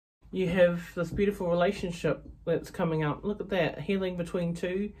You have this beautiful relationship that's coming up. Look at that, healing between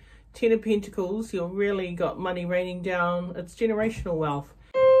two. 10 of Pentacles, you've really got money raining down. It's generational wealth.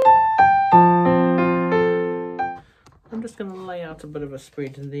 I'm just going to lay out a bit of a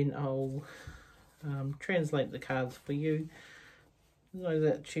spread and then I'll translate the cards for you so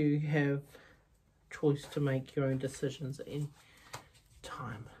that you have choice to make your own decisions at any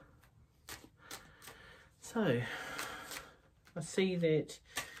time. So, I see that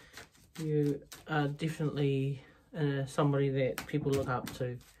you are definitely somebody that people look up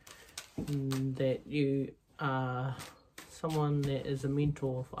to, that you are someone that is a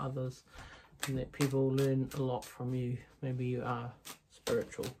mentor for others, and that people learn a lot from you. Maybe you are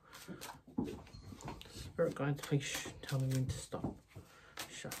spiritual. Spirit guides, please tell me when to stop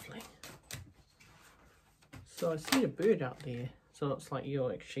shuffling. So I see a bird out there, so it's like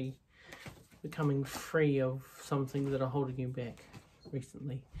you're actually becoming free of some things that are holding you back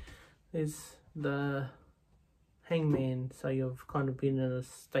recently. There's the Hangman, so you've kind of been in a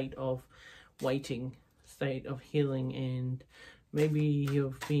state of waiting, state of healing, and maybe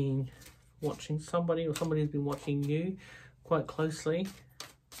you've been watching somebody or somebody's been watching you quite closely.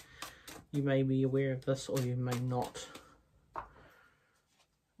 You may be aware of this or you may not.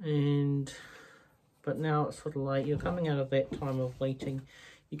 But now it's sort of like you're coming out of that time of waiting.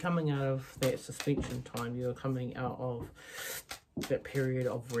 You're coming out of that suspension time. You're coming out of that period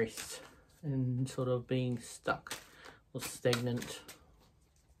of rest and sort of being stuck or stagnant.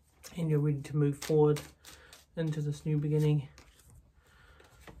 And you're ready to move forward into this new beginning.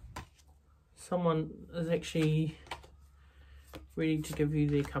 Someone is actually ready to give you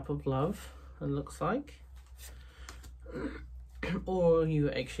their cup of love, it looks like. Or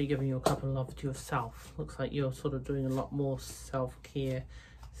you're actually giving your cup of love to yourself. Looks like you're sort of doing a lot more self-care,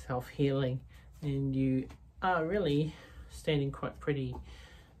 self-healing, and you are really standing quite pretty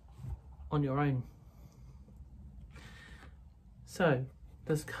on your own. So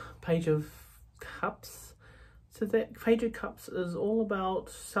this Page of Cups, so that Page of Cups is all about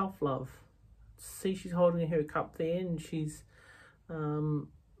self-love. See, she's holding her cup there and she's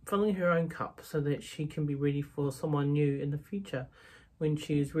filling her own cup so that she can be ready for someone new in the future. When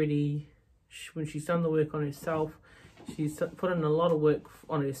she's ready, when she's done the work on herself, she's put in a lot of work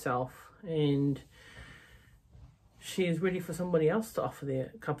on herself, and she is ready for somebody else to offer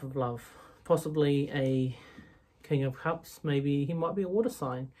their cup of love. Possibly a King of Cups. Maybe he might be a water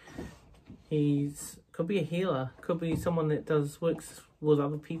sign. Could be a healer, could be someone that works with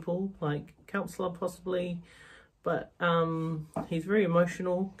other people, like counselor possibly. But he's very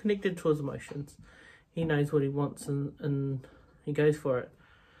emotional, connected to his emotions. He knows what he wants and he goes for it.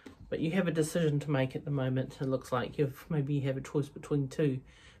 But you have a decision to make at the moment. It looks like maybe you have a choice between two,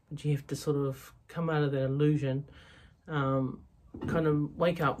 but you have to sort of come out of that illusion, kind of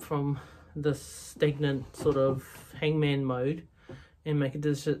wake up from this stagnant sort of hangman mode and make a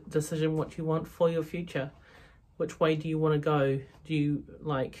decision what you want for your future. Which way do you want to go? Do you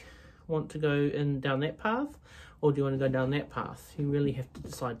want to go down that path, or do you want to go down that path? You really have to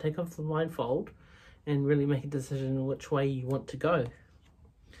decide. Take off the blindfold and really make a decision which way you want to go.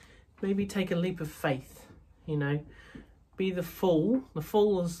 Maybe take a leap of faith, you know. Be the Fool. The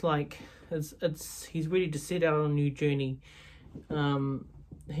Fool is like, he's ready to set out on a new journey.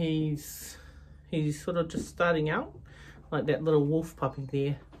 He's sort of just starting out, like that little wolf puppy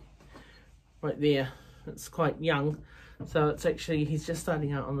there, right there. It's quite young, so it's actually, he's just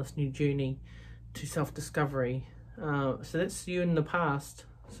starting out on this new journey to self-discovery. So that's you in the past.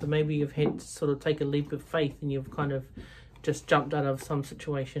 So maybe you've had to sort of take a leap of faith and you've kind of just jumped out of some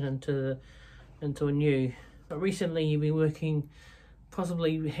situation into a new. But recently you've been working,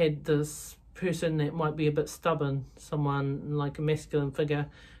 possibly had this person that might be a bit stubborn, someone like a masculine figure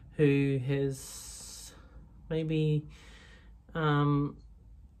who has maybe been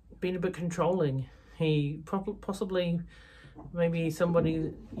a bit controlling. He possibly, maybe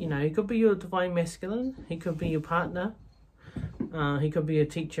somebody, you know, he could be your divine masculine, he could be your partner, he could be a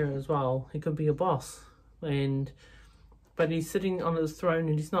teacher as well, he could be a boss, but he's sitting on his throne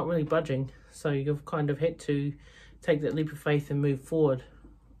and he's not really budging, so you've kind of had to take that leap of faith and move forward.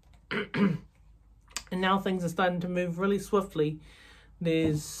 And now things are starting to move really swiftly.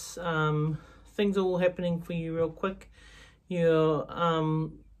 There's things are all happening for you real quick. Your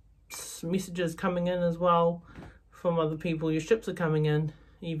messages coming in as well from other people. Your ships are coming in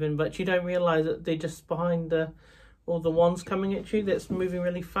even, but you don't realize that they're just behind all the wands coming at you. That's moving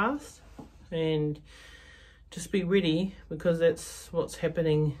really fast, and just be ready, because that's what's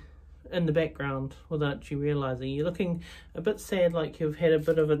happening in the background without you realizing. You're looking a bit sad, like you've had a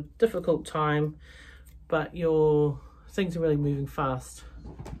bit of a difficult time, but things are really moving fast.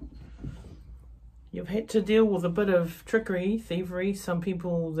 You've had to deal with a bit of trickery, thievery, some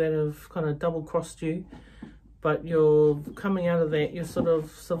people that have kind of double-crossed you, but you're coming out of that. You're sort of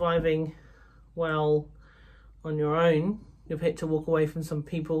surviving well on your own. You've had to walk away from some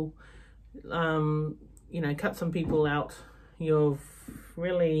people, you know, cut some people out. You've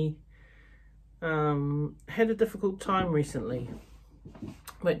really had a difficult time recently,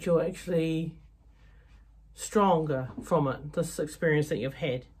 but you're actually stronger from it, this experience that you've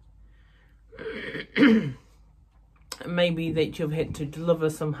had. Maybe that you've had to deliver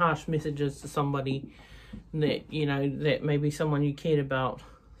some harsh messages to somebody that, you know, that maybe someone you cared about,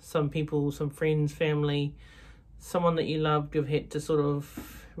 some people, some friends, family, someone that you loved. You've had to sort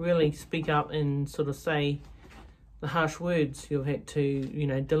of really speak up and sort of say the harsh words. You've had to, you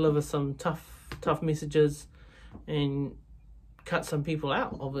know, deliver some tough messages and cut some people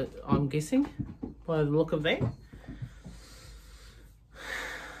out of it, I'm guessing, by the look of that.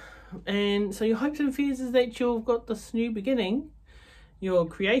 And so your hopes and fears is that you've got this new beginning. You're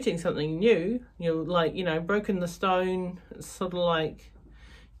creating something new. You're like, you know, broken the stone. It's sort of like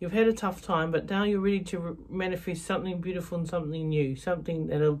you've had a tough time, but now you're ready to manifest something beautiful and something new, something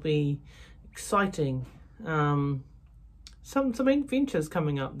that'll be exciting. Some adventures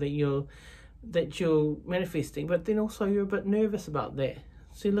coming up that you're manifesting, but then also you're a bit nervous about that.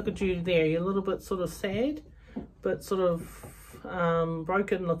 So look at you there. You're a little bit sort of sad, but sort of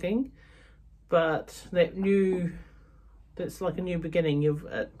broken looking, but that's like a new beginning. You've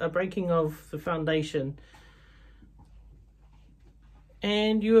a breaking of the foundation,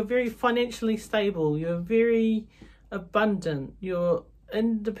 and you are very financially stable. You're very abundant. You're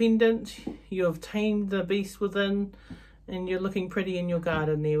independent. You have tamed the beast within, and you're looking pretty in your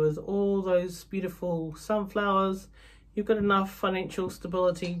garden there with all those beautiful sunflowers. You've got enough financial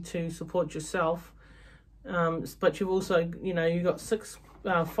stability to support yourself. But you've also, you know, you've got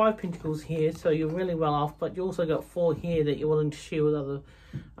 5 pentacles here, so you're really well off, but you also got 4 here that you're willing to share with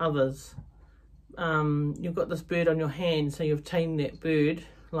others. You've got this bird on your hand, so you've tamed that bird,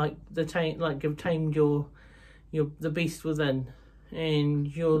 like you've tamed the beast within, and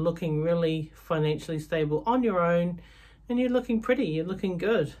you're looking really financially stable on your own, and you're looking pretty, you're looking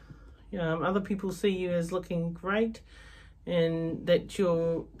good. Other people see you as looking great, and that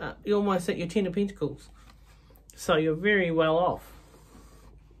you're almost at your 10 of Pentacles. So you're very well off.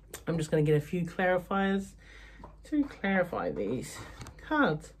 I'm just going to get a few clarifiers to clarify these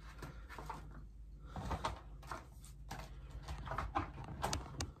cards.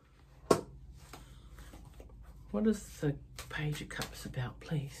 What is the Page of Cups about,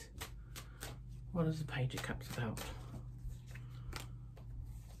 please? What is the Page of Cups about?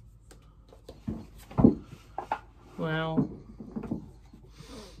 Well,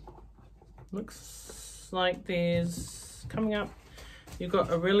 looks like there's coming up. You've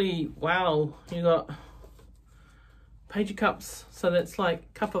got a really, wow, you got Page of Cups, so that's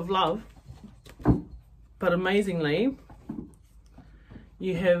like cup of love. But amazingly,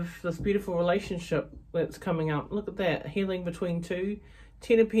 you have this beautiful relationship that's coming up. Look at that, healing between two.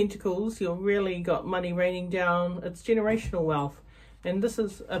 10 of Pentacles, you've really got money raining down. It's generational wealth. And this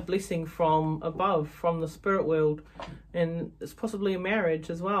is a blessing from above, from the spirit world. And it's possibly a marriage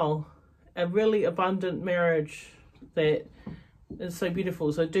as well. A really abundant marriage that is so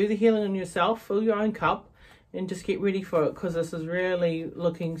beautiful. So do the healing on yourself, fill your own cup, and just get ready for it, because this is really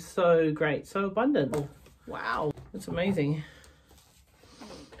looking so great, so abundant. Wow, it's amazing.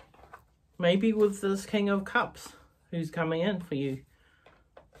 Maybe with this King of Cups who's coming in for you.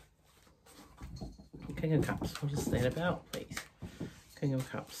 King of Cups, what is that about, please? King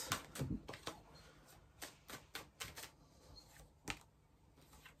of Cups.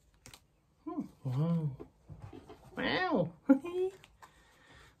 Wow. Wow.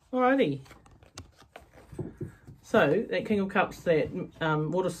 Alrighty. So, that King of Cups, that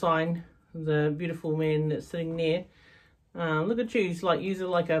water sign, the beautiful man that's sitting there. Look at you, you're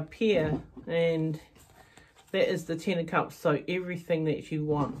like a pair, and that is the 10 of Cups, so everything that you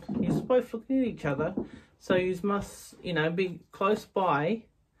want. You're both looking at each other, so you must, you know, be close by,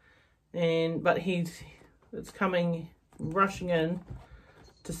 but it's coming, rushing in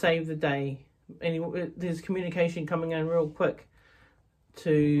to save the day. And there's communication coming in real quick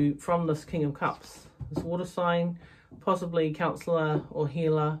from this King of Cups. This water sign, possibly counselor or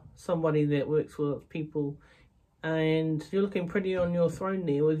healer, somebody that works with people, and you're looking pretty on your throne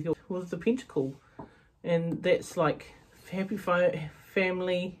there with the pentacle, and that's like happy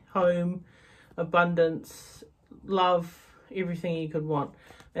family, home, abundance, love, everything you could want.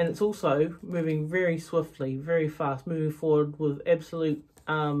 And it's also moving very swiftly, very fast, moving forward with absolute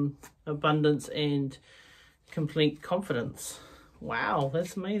abundance and complete confidence. Wow,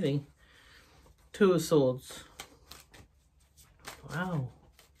 that's amazing. Two of Swords. Wow.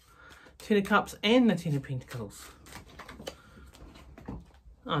 Ten of Cups and the Ten of Pentacles.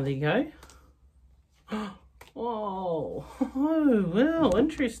 Oh, there you go. Whoa. Oh, well,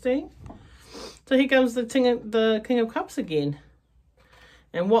 interesting. So here comes the King of Cups again.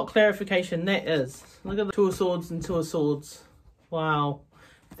 And what clarification that is. Look at the Two of Swords and Two of Swords. Wow.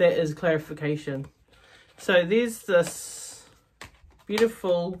 That is clarification. So there's this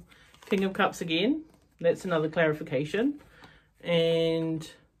beautiful King of Cups again. That's another clarification. And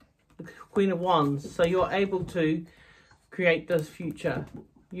the Queen of Wands. So you're able to create this future.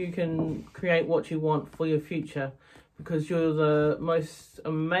 You can create what you want for your future because you're the most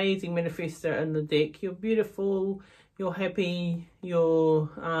amazing manifester in the deck. You're beautiful, you're happy, you're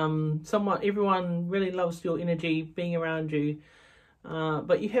everyone really loves your energy being around you.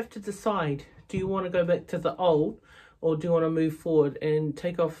 But you have to decide, do you want to go back to the old or do you want to move forward and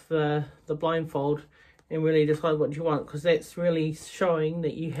take off the blindfold and really decide what you want? Because that's really showing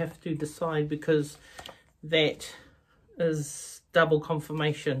that you have to decide, because that is double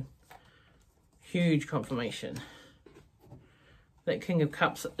confirmation, huge confirmation. That King of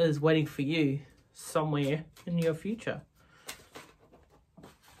Cups is waiting for you somewhere in your future.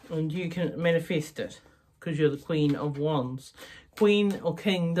 And you can manifest it because you're the Queen of Wands. Queen or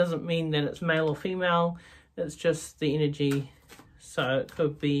King doesn't mean that it's male or female. It's just the energy. So it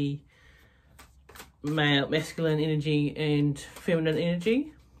could be masculine energy and feminine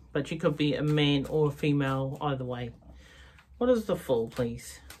energy. But you could be a man or a female either way. What is the Fool,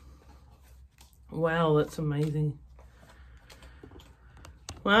 please? Wow, that's amazing.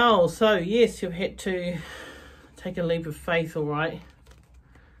 Wow, so yes, you've had to take a leap of faith, all right.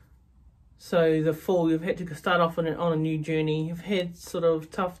 So the Fool, you've had to start off on a new journey. You've had sort of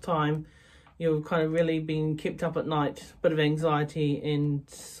tough time. You've kind of really been kept up at night, a bit of anxiety and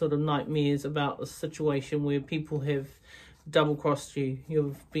sort of nightmares about a situation where people have double-crossed you.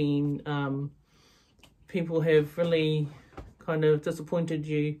 You've been, people have really kind of disappointed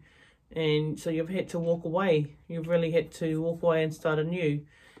you, and so you've had to walk away. You've really had to walk away and start anew.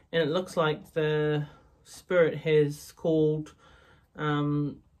 And it looks like the Spirit has called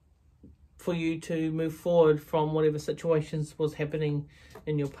for you to move forward from whatever situations was happening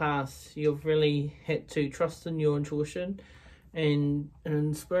in your past. You've really had to trust in your intuition and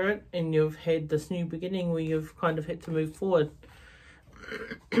in Spirit, and you've had this new beginning where you've kind of had to move forward.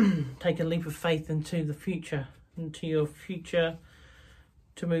 Take a leap of faith into the future, into your future,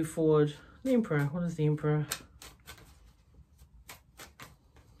 to move forward. The Emperor, what is the Emperor?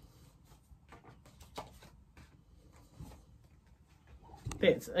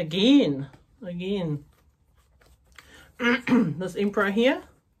 That's again, this Emperor here.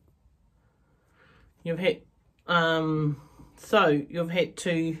 You've had, so you've had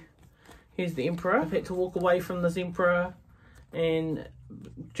to, here's the Emperor. You've had to walk away from this Emperor, and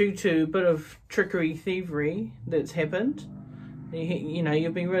due to a bit of trickery, thievery that's happened, you know,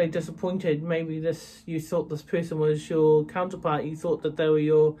 you've been really disappointed. Maybe you thought this person was your counterpart. You thought that they were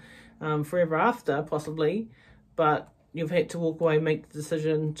your forever after, possibly, but you've had to walk away, make the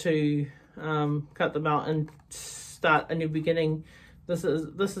decision to cut them out and start a new beginning. This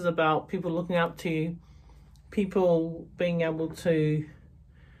is about people looking up to you, people being able to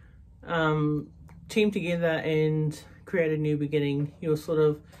team together and create a new beginning. You're sort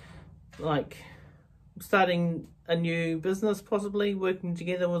of like starting a new business, possibly working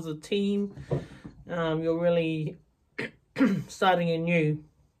together as a team. You're really starting anew.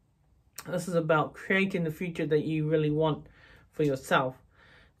 This is about creating the future that you really want for yourself,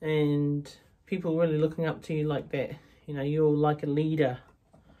 and people really looking up to you like that. You know, you're like a leader.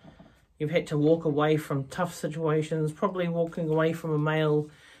 You've had to walk away from tough situations, probably walking away from a male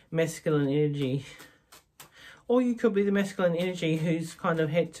masculine energy. Or you could be the masculine energy who's kind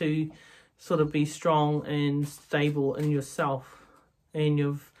of had to sort of be strong and stable in yourself.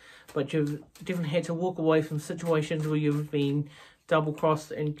 But you've definitely had to walk away from situations where you've been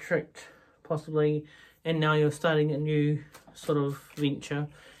double-crossed and tricked, possibly. And now you're starting a new sort of venture.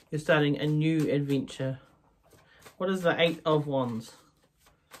 You're starting a new adventure. What is the Eight of Wands?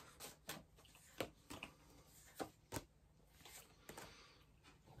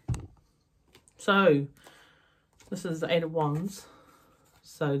 So, this is the Eight of Wands.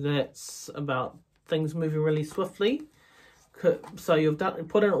 So that's about things moving really swiftly. So you've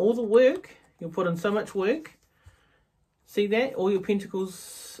put in all the work. You've put in so much work. See that? All your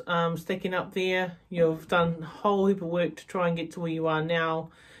pentacles stacking up there. You've done a whole heap of work to try and get to where you are now.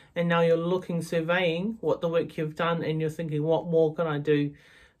 And now you're looking, surveying what the work you've done, and you're thinking, what more can I do?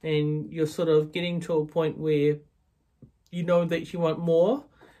 And you're sort of getting to a point where you know that you want more,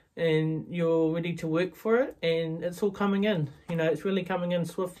 and you're ready to work for it, and it's all coming in. You know, it's really coming in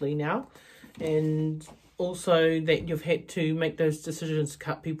swiftly now. And also that you've had to make those decisions to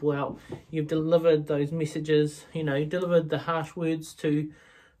cut people out. You've delivered those messages, you know, delivered the harsh words to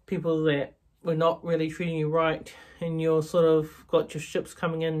people that were not really treating you right, and you're sort of got your ships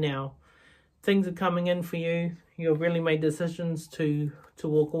coming in now. Things are coming in for you. You've really made decisions to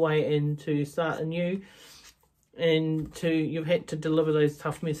walk away and to start anew, and you've had to deliver those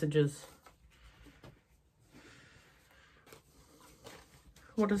tough messages.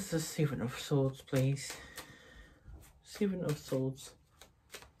 What is the Seven of Swords, please? Seven of Swords.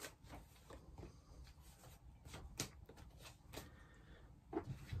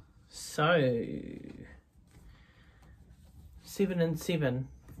 So, 7 and 7.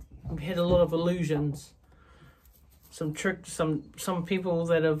 We've had a lot of illusions. Some people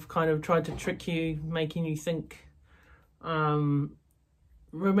that have kind of tried to trick you, making you think.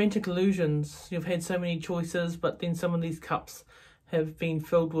 Romantic illusions. You've had so many choices, but then some of these cups have been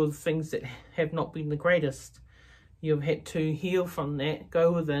filled with things that have not been the greatest. You've had to heal from that,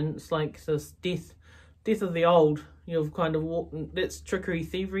 go within. It's like this death of the old. You've kind of walked, that's trickery,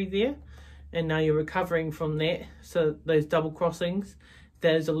 thievery there, and now you're recovering from that. So those double crossings,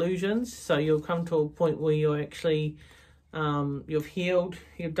 those illusions. So you'll come to a point where you're actually, you've healed,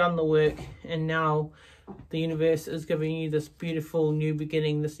 you've done the work, and now the universe is giving you this beautiful new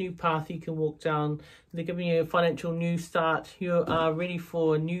beginning, this new path you can walk down. They're giving you a financial new start. You are ready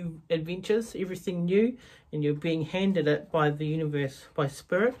for new adventures, everything new, and you're being handed it by the universe, by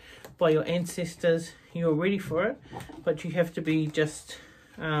spirit, by your ancestors. You're ready for it, but you have to be you just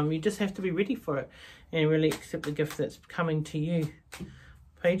have to be ready for it and really accept the gift that's coming to you.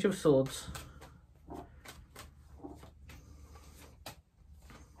 Page of Swords.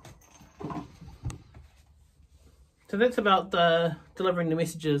 So that's about delivering the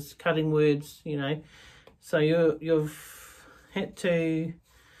messages, cutting words, you know. So you've had to,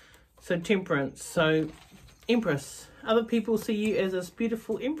 so Temperance, so Empress. Other people see you as this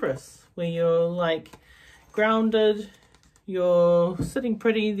beautiful Empress, where you're like grounded, you're sitting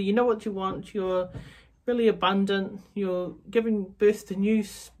pretty, you know what you want, you're really abundant, you're giving birth to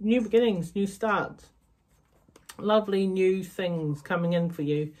new beginnings, new starts. Lovely new things coming in for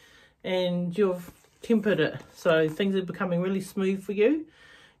you, and you've tempered it, so things are becoming really smooth for you.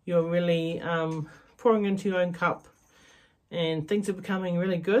 You're really pouring into your own cup, and things are becoming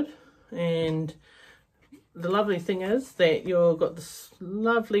really good. And the lovely thing is that you've got this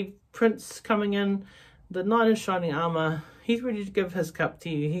lovely prince coming in, the knight in shining armor. He's ready to give his cup to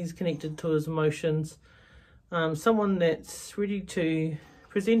you. He's connected to his emotions. Someone that's ready to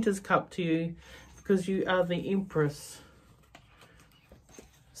present his cup to you, because you are the Empress.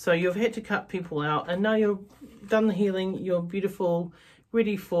 So you've had to cut people out, and now you've done the healing. You're beautiful,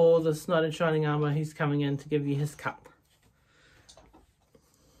 ready for this knight in shining armor who's coming in to give you his cup.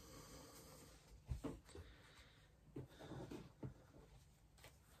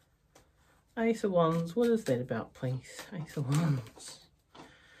 Ace of Wands. What is that about, please? Ace of Wands.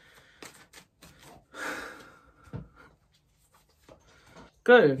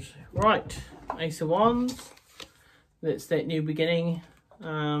 Good. Right. Ace of Wands. That's that new beginning.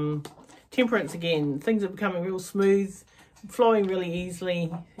 Temperance again. Things are becoming real smooth, flowing really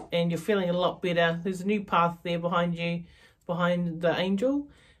easily, and you're feeling a lot better. There's a new path there behind you, behind the angel,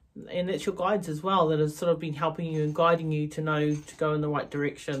 and that's your guides as well that has sort of been helping you and guiding you to know to go in the right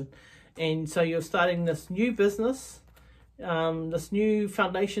direction. And so you're starting this new business, this new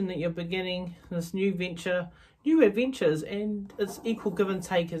foundation that you're beginning, this new venture, new adventures, and it's equal give and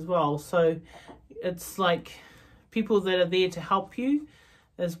take as well. So it's like people that are there to help you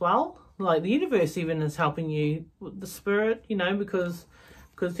as well, like the universe even is helping you with the spirit, you know, because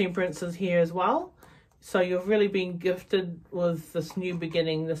Temperance is here as well. So you've really been gifted with this new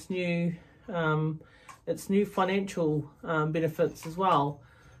beginning, this new it's new financial benefits as well,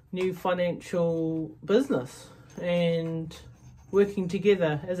 new financial business, and working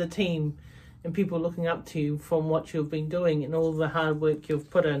together as a team, and people looking up to you from what you've been doing and all the hard work you've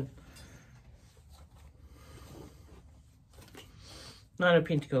put in. Nine of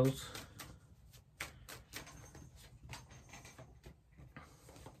Pentacles.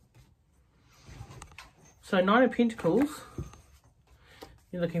 So Nine of Pentacles,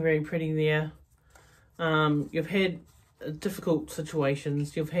 you're looking very pretty there. You've had difficult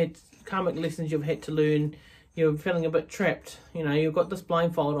situations. You've had karmic lessons you've had to learn. You're feeling a bit trapped. You know, you've got this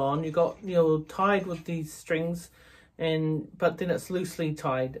blindfold on. You're tied with these strings, but then it's loosely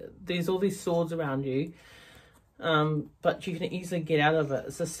tied. There's all these swords around you. but you can easily get out of it.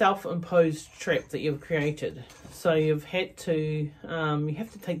 It's a self-imposed trap that you've created. So you've had to, you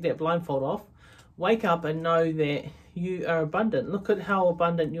have to take that blindfold off, wake up and know that you are abundant. Look at how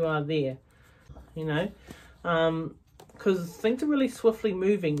abundant you are there, you know, because things are really swiftly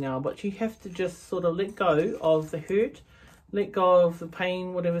moving now, but you have to just sort of let go of the hurt, let go of the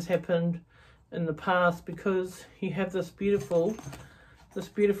pain, whatever's happened in the past, because you have this beautiful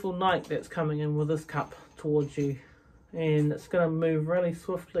night that's coming in with this cup towards you, and it's going to move really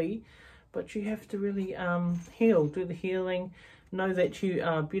swiftly, but you have to really heal, do the healing, know that you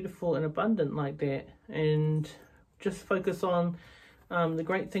are beautiful and abundant like that, and just focus on the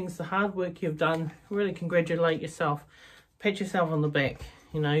great things, the hard work you've done. Really congratulate yourself, pat yourself on the back.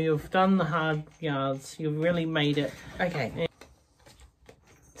 You know, you've done the hard yards, you've really made it. Okay,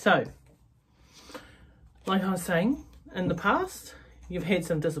 so like I was saying, in the past you've had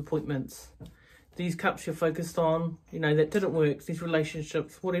some disappointments. These cups you're focused on, you know, that didn't work, these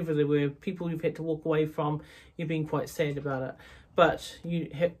relationships, whatever they were, people you've had to walk away from, you've been quite sad about it. But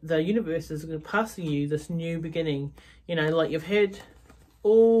the universe is going to pass to you this new beginning. You know, like you've had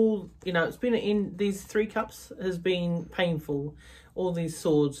all, you know, it's been these 3 cups has been painful, all these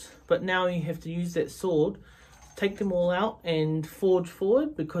swords, but now you have to use that sword, take them all out and forge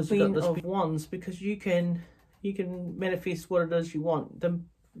forward, because you've got this of wands, because you can manifest what it is you want. The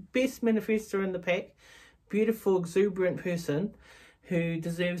best manifestor in the pack, beautiful, exuberant person who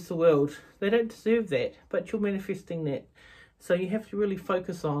deserves the world. They don't deserve that, but you're manifesting that. So you have to really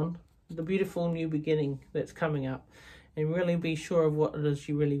focus on the beautiful new beginning that's coming up, and really be sure of what it is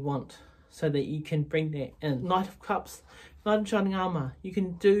you really want, so that you can bring that in. Knight of Cups, Knight in Shining Armour, you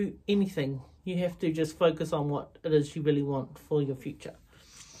can do anything. You have to just focus on what it is you really want for your future.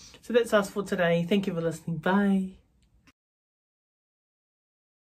 So that's us for today. Thank you for listening. Bye.